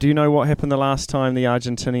 Now, do you know what happened the last time the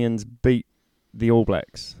Argentinians beat the All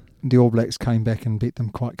Blacks? The All Blacks came back and beat them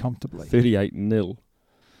quite comfortably. 38-0.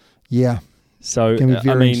 Yeah. So,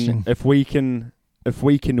 if we can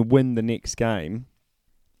win the next game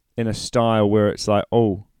in a style where it's like,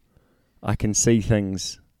 I can see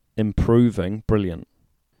things improving, brilliant.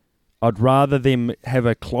 I'd rather them have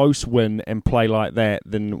a close win and play like that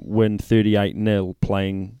than win 38-0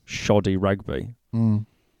 playing shoddy rugby. Mm.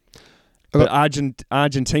 But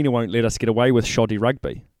Argentina won't let us get away with shoddy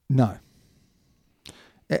rugby. No.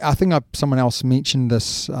 I think someone else mentioned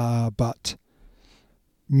this, but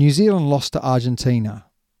New Zealand lost to Argentina,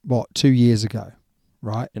 2 years ago,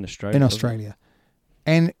 right? In Australia.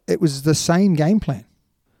 And it was the same game plan.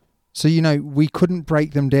 So, we couldn't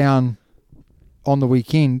break them down on the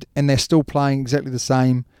weekend, and they're still playing exactly the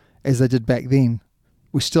same as they did back then.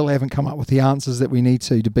 We still haven't come up with the answers that we need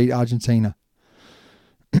to beat Argentina.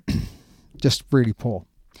 Just really poor.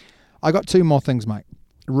 I got 2 more things, mate.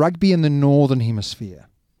 Rugby in the Northern Hemisphere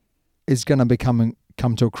is going to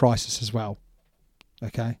come to a crisis as well.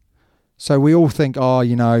 Okay? So we all think,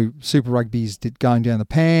 Super Rugby's going down the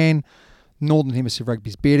pan. Northern Hemisphere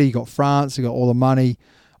Rugby's better. You got France, you got all the money.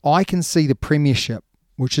 I can see the Premiership,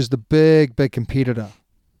 which is the big competitor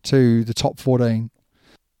to the top 14,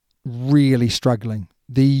 really struggling.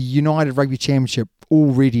 The United Rugby Championship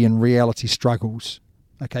already in reality struggles.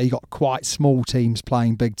 Okay, you got quite small teams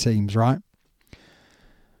playing big teams, right?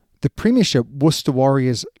 The Premiership, Worcester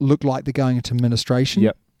Warriors look like they're going into administration.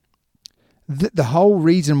 Yep. The whole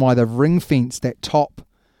reason why they've ring-fenced that top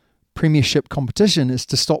Premiership competition is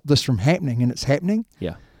to stop this from happening, and it's happening.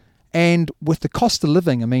 Yeah. And with the cost of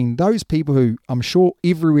living, I mean, those people who, I'm sure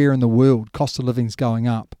everywhere in the world, cost of living's going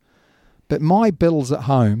up. But my bills at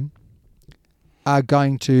home are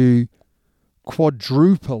going to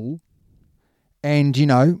quadruple, and,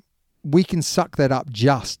 we can suck that up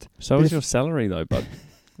just. So is your salary, though, bud.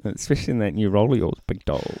 Especially in that new role of yours, big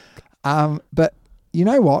dog. But you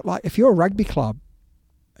know what? Like, if you're a rugby club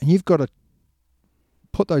and you've got to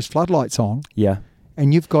put those floodlights on. Yeah.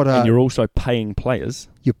 And you've got to... And you're also paying players.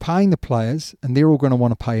 You're paying the players, and they're all going to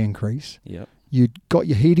want a pay increase. Yep. You've got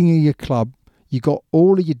your heating of your club. You got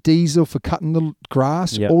all of your diesel for cutting the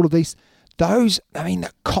grass, all of these.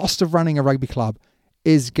 The cost of running a rugby club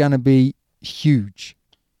is going to be huge.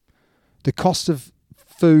 The cost of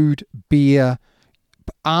food, beer,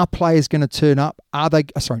 are players going to turn up? Are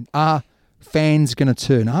fans going to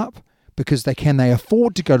turn up? Because can they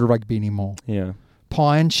afford to go to rugby anymore? Yeah.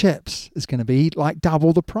 Pie and chips is going to be like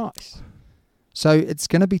double the price. So it's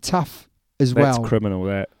going to be tough as well. That's criminal,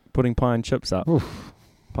 that. Putting pie and chips up. Oof.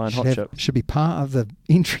 Pie and hot chips. Should be part of the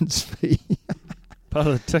entrance fee. Part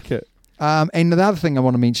of the ticket. And the other thing I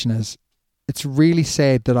want to mention is it's really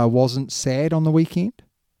sad that I wasn't sad on the weekend.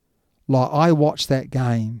 Like, I watched that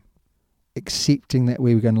game accepting that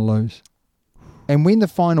we were going to lose. And when the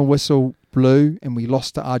final whistle blew and we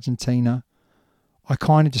lost to Argentina, I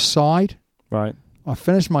kind of just sighed. Right. I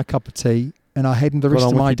finished my cup of tea and I had the rest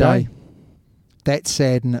of my day. That's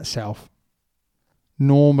sad in itself.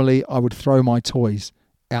 Normally, I would throw my toys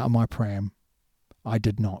out of my pram. I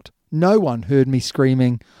did not. No one heard me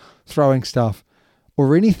screaming, throwing stuff,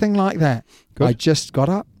 or anything like that. Good. I just got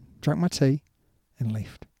up, drank my tea, and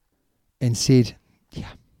left. And said,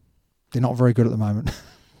 they're not very good at the moment.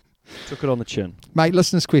 Took it on the chin. Mate,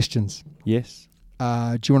 listeners' questions. Yes. Do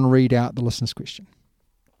you want to read out the listener's question?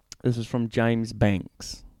 This is from James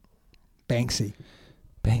Banks. Banksy,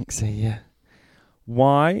 yeah.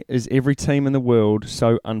 Why is every team in the world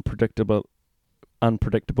so unpredictable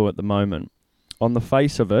at the moment? On the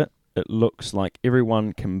face of it, it looks like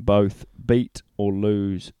everyone can both beat or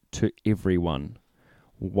lose to everyone.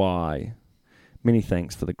 Why? Many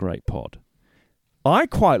thanks for the great pod. I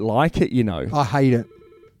quite like it, I hate it.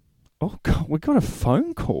 Oh, God, we got a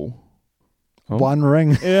phone call. Oh. One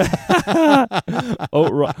ring. Yeah.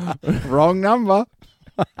 Right. Wrong number.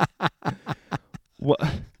 What?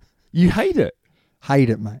 You hate it? Hate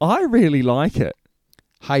it, mate. I really like it.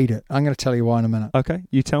 Hate it. I'm going to tell you why in a minute. Okay,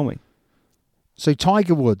 you tell me. So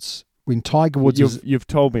Tiger Woods, when Tiger Woods you've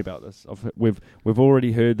told me about this. We've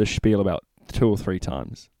already heard the spiel about 2 or 3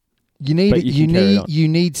 times. You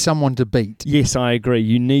need someone to beat. Yes, I agree.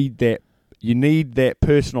 You need that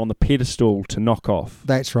person on the pedestal to knock off.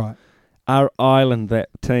 That's right. Are Ireland that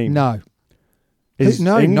team? No. Is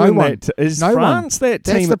no England one. Is no France one. that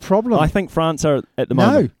team? That's the problem. I think France are at the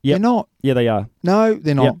moment. No, they're not. Yeah, they are. No,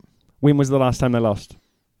 they're not. Yep. When was the last time they lost?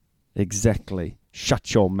 Exactly.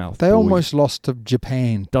 Shut your mouth. They boy. almost lost to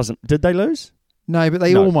Japan. Did they lose? No, but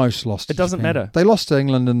they almost lost to It doesn't Japan. matter. They lost to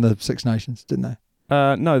England in the Six Nations, didn't they?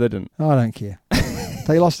 No, they didn't. I don't care.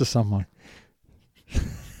 They lost to someone.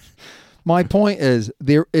 My point is,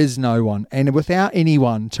 there is no one. And without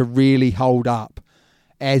anyone to really hold up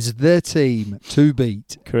as the team to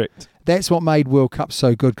beat. Correct. That's what made World Cup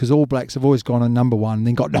so good, because All Blacks have always gone on number 1 and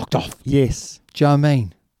then got knocked off. Yes. Do you know what I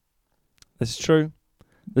mean? This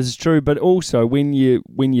is true. But also, when you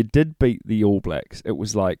did beat the All Blacks, it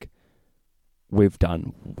was like, we've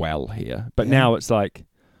done well here. But now it's like,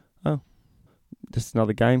 oh, just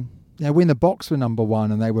another game. Yeah, when the Box were number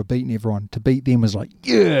 1 and they were beating everyone, to beat them was like,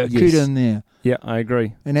 get in there. Yeah, I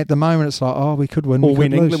agree. And at the moment, it's like, oh, we could win. Or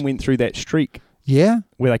when England went through that streak. Yeah.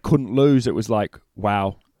 Where they couldn't lose, it was like,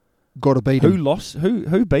 wow. Got to beat them. Who lost?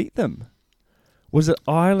 Who beat them? Was it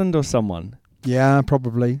Ireland or someone? Yeah,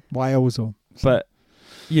 probably. Wales or... But,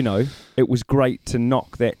 it was great to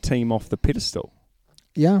knock that team off the pedestal.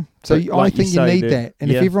 Yeah. So I think you need that. And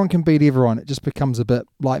if everyone can beat everyone, it just becomes a bit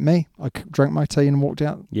like me. I drank my tea and walked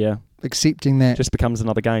out. Yeah. accepting that just becomes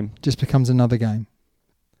another game.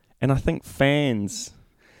 And I think fans,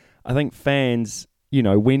 when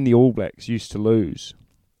the All Blacks used to lose,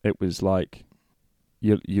 it was like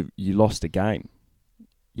you lost a game,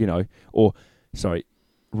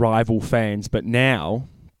 rival fans. But now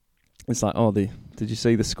it's like, did you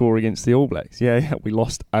see the score against the All Blacks? Yeah, we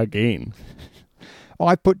lost again.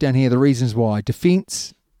 I put down here the reasons why.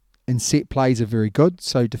 Defence and set plays are very good.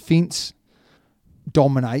 So defence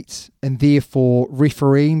dominates, and therefore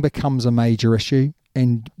refereeing becomes a major issue,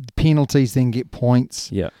 and penalties then get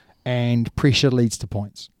points, and pressure leads to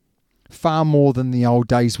points. Far more than the old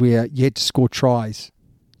days where you had to score tries.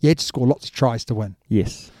 You had to score lots of tries to win.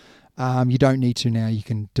 Yes. You don't need to now. You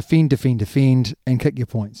can defend, and kick your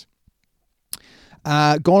points.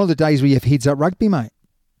 Gone are the days where you have heads-up rugby, mate.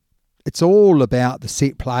 It's all about the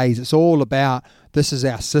set plays. It's all about this is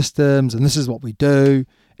our systems and this is what we do.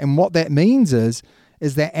 And what that means is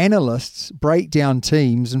that analysts break down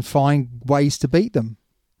teams and find ways to beat them.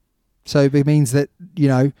 So it means that,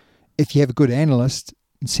 if you have a good analyst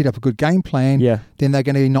and set up a good game plan, then they're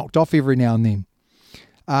going to be knocked off every now and then.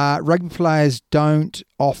 Rugby players don't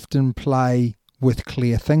often play with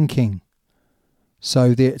clear thinking.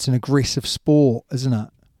 So it's an aggressive sport, isn't it?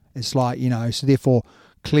 It's like, so therefore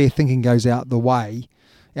clear thinking goes out the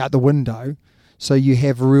window. So you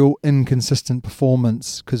have real inconsistent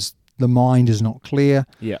performance because the mind is not clear.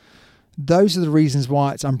 Yeah. Those are the reasons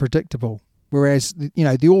why it's unpredictable. Whereas,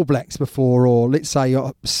 the All Blacks before, or let's say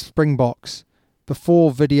your Springboks,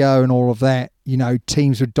 before video and all of that,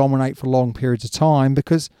 teams would dominate for long periods of time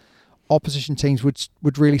because opposition teams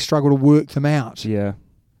would really struggle to work them out. Yeah.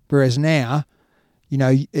 Whereas now,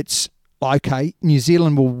 it's okay, New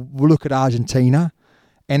Zealand will look at Argentina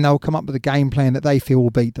and they'll come up with a game plan that they feel will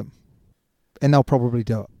beat them. And they'll probably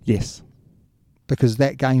do it. Yes. Because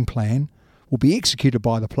that game plan will be executed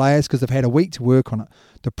by the players because they've had a week to work on it.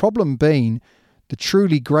 The problem being the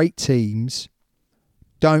truly great teams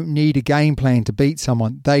don't need a game plan to beat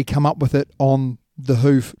someone. They come up with it on the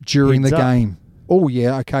hoof during the game. Oh,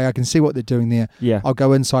 yeah, okay, I can see what they're doing there. Yeah. I'll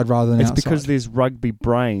go inside rather than outside. It's because there's rugby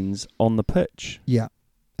brains on the pitch. Yeah.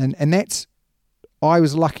 And that's, I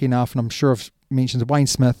was lucky enough, and I'm sure I've mentioned Wayne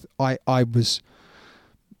Smith,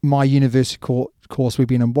 my university course, we've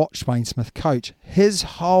been and watched Wayne Smith coach. His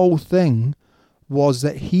whole thing was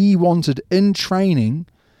that he wanted in training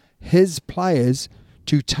his players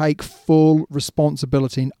to take full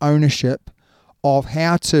responsibility and ownership of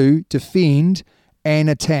how to defend and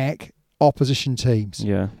attack opposition teams.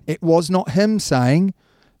 Yeah. It was not him saying,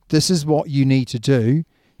 this is what you need to do.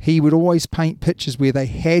 He would always paint pictures where they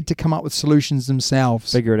had to come up with solutions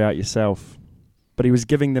themselves. Figure it out yourself. But he was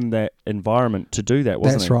giving them that environment to do that,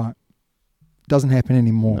 wasn't he? That's right. Doesn't happen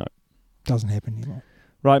anymore. No. Doesn't happen anymore.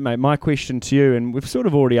 Right, mate. My question to you, and we've sort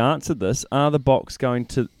of already answered this: Are the Boks going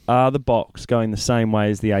the same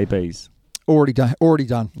way as the ABs? Already done.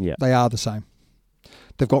 Yeah, they are the same.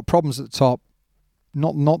 They've got problems at the top.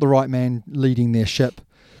 Not the right man leading their ship.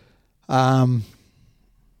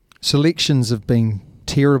 Selections have been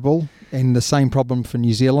terrible, and the same problem for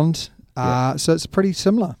New Zealand. So it's pretty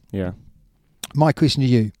similar. Yeah. My question to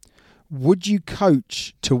you: would you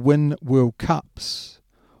coach to win World Cups,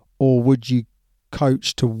 or would you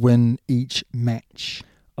coach to win each match?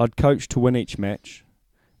 I'd coach to win each match,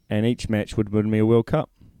 and each match would win me a World Cup.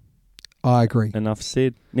 I agree. Enough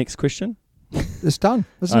said. Next question. It's done,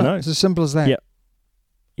 isn't it? It's as simple as that. Yep.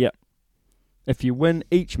 If you win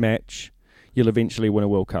each match, you'll eventually win a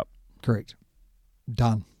World Cup. Correct.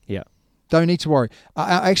 Done. Yeah. Don't need to worry.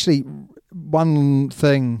 Actually, one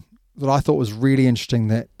thing that I thought was really interesting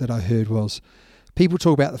that I heard was people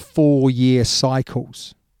talk about the 4-year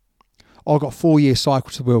cycles. I've got 4-year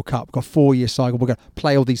cycle to the World Cup. I've got 4-year cycle. We're going to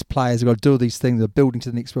play all these players. We've got to do all these things. They're building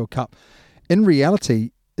to the next World Cup. In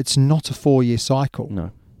reality, it's not a 4-year cycle.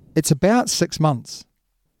 No. It's about 6 months.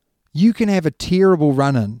 You can have a terrible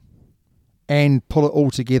run-in and pull it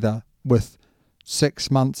all together with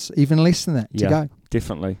 6 months, even less than that, to go.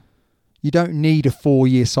 Definitely. You don't need a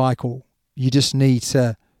 4-year cycle. You just need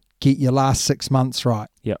to get your last 6 months right.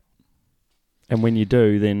 Yep. And when you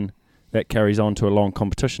do, then that carries on to a long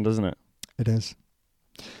competition, doesn't it? It is.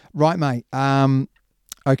 Right, mate.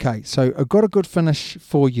 Okay, so I've got a good finish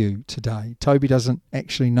for you today. Toby doesn't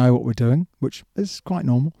actually know what we're doing, which is quite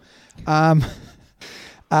normal.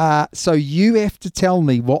 So you have to tell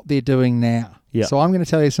me what they're doing now. Yep. So I'm going to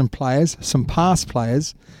tell you some players, some past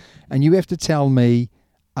players, and you have to tell me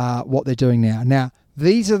what they're doing now. Now,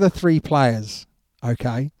 these are the 3 players,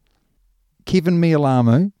 okay? Kevin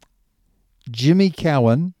Mialamu, Jimmy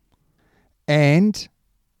Cowan, and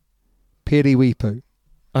Peri Wipu.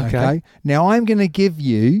 Okay. Now I'm going to give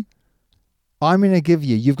you I'm going to give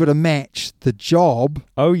you. You've got to match the job.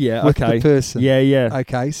 Oh yeah, with okay. the person. Yeah.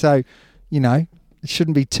 Okay, so it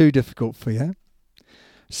shouldn't be too difficult for you.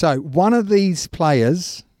 So one of these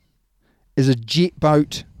players is a jet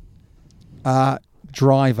boat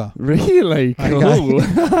driver. Really cool.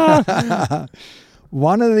 Okay.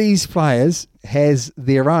 One of these players has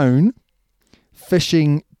their own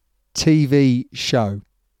fishing TV show.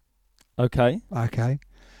 Okay.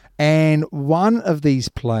 And one of these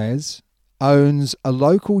players owns a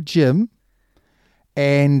local gym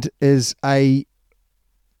and is a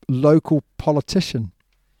local politician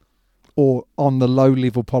or on the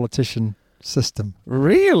low-level politician system.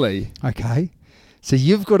 Really? Okay. So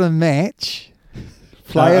you've got to match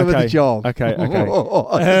player with a job. Okay.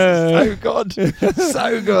 So good.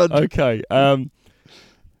 So good. Okay.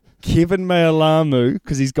 Kevin Mealamu,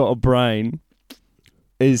 because he's got a brain,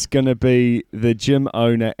 is going to be the gym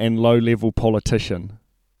owner and low-level politician.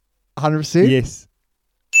 100%? Yes.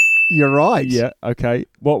 You're right. Yeah, okay.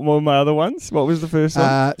 What were my other ones? What was the first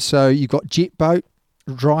one? So you've got jet boat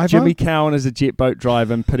driver. Jimmy Cowan is a jet boat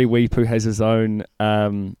driver, and Piri Weepu has his own,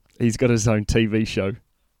 he's got his own TV show.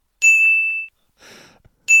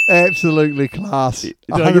 Absolutely class.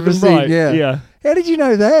 100%, right? Yeah. How did you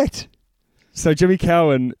know that? So Jimmy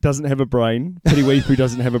Cowan doesn't have a brain. Piri Weepu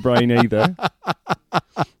doesn't have a brain either.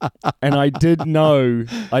 And I did know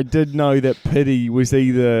that Piri was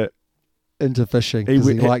either into fishing because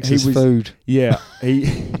he likes his food. Yeah,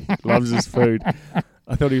 he loves his food.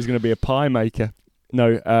 I thought he was going to be a pie maker.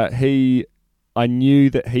 No, I knew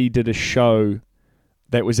that he did a show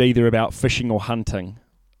that was either about fishing or hunting.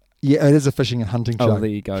 Yeah, it is a fishing and hunting show. Oh, there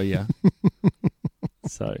you go. Yeah.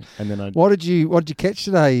 So, and then What did you catch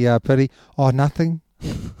today, Piri? Oh, nothing,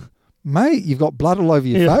 mate. You've got blood all over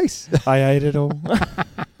your face. I ate it all.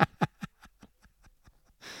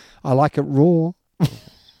 I like it raw.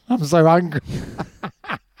 I'm so hungry.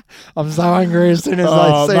 I'm so hungry as soon as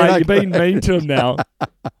I see it. Mate, you're being mean to him now.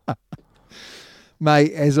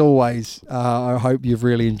 Mate, as always, I hope you've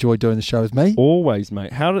really enjoyed doing the show with me. Always,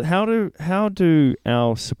 mate. How do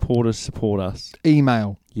our supporters support us?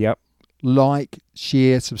 Email. Yep. Like,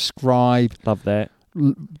 share, subscribe. Love that.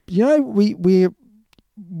 We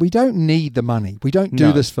don't need the money. We don't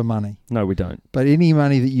do this for money. No, we don't. But any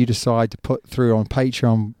money that you decide to put through on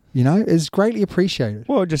Patreon, is greatly appreciated.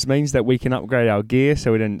 Well, it just means that we can upgrade our gear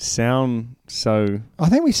so we didn't sound so... I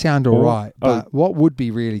think we sound all right, but what would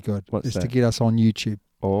be really good is that? to get us on YouTube.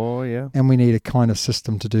 Oh, yeah. And we need a kind of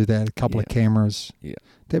system to do that, a couple of cameras. Yeah.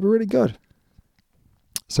 That'd be really good.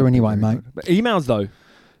 So anyway, mate. But emails, though.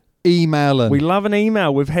 Emailing. We love an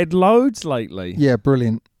email. We've had loads lately. Yeah,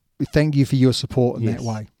 brilliant. Thank you for your support in that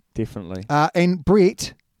way. Definitely. And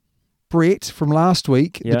Brett from last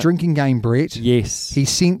week, the drinking game Brett. Yes. He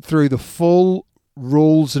sent through the full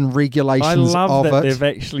rules and regulations of it. I love that they've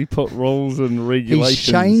actually put rules and regulations. He's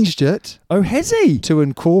changed it. Oh, has he? To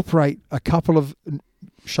incorporate a couple of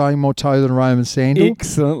showing more toe than Roman sandal.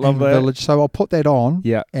 Excellent. Love that. Village. So I'll put that on.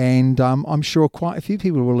 Yeah. And I'm sure quite a few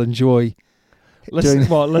people will enjoy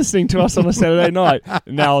listening to us on a Saturday night.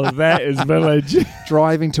 Now that is Village.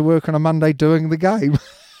 Driving to work on a Monday doing the game.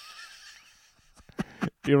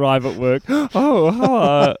 You arrive at work.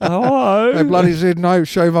 Oh, hello. They bloody said no,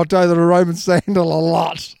 show my toe than a Roman sandal a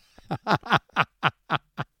lot.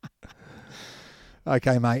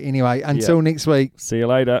 Okay, mate. Anyway, until next week. See you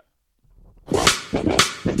later.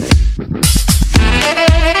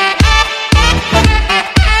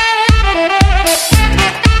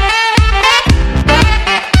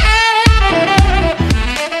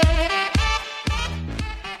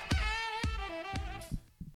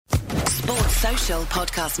 Sports Social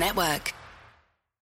Podcast Network.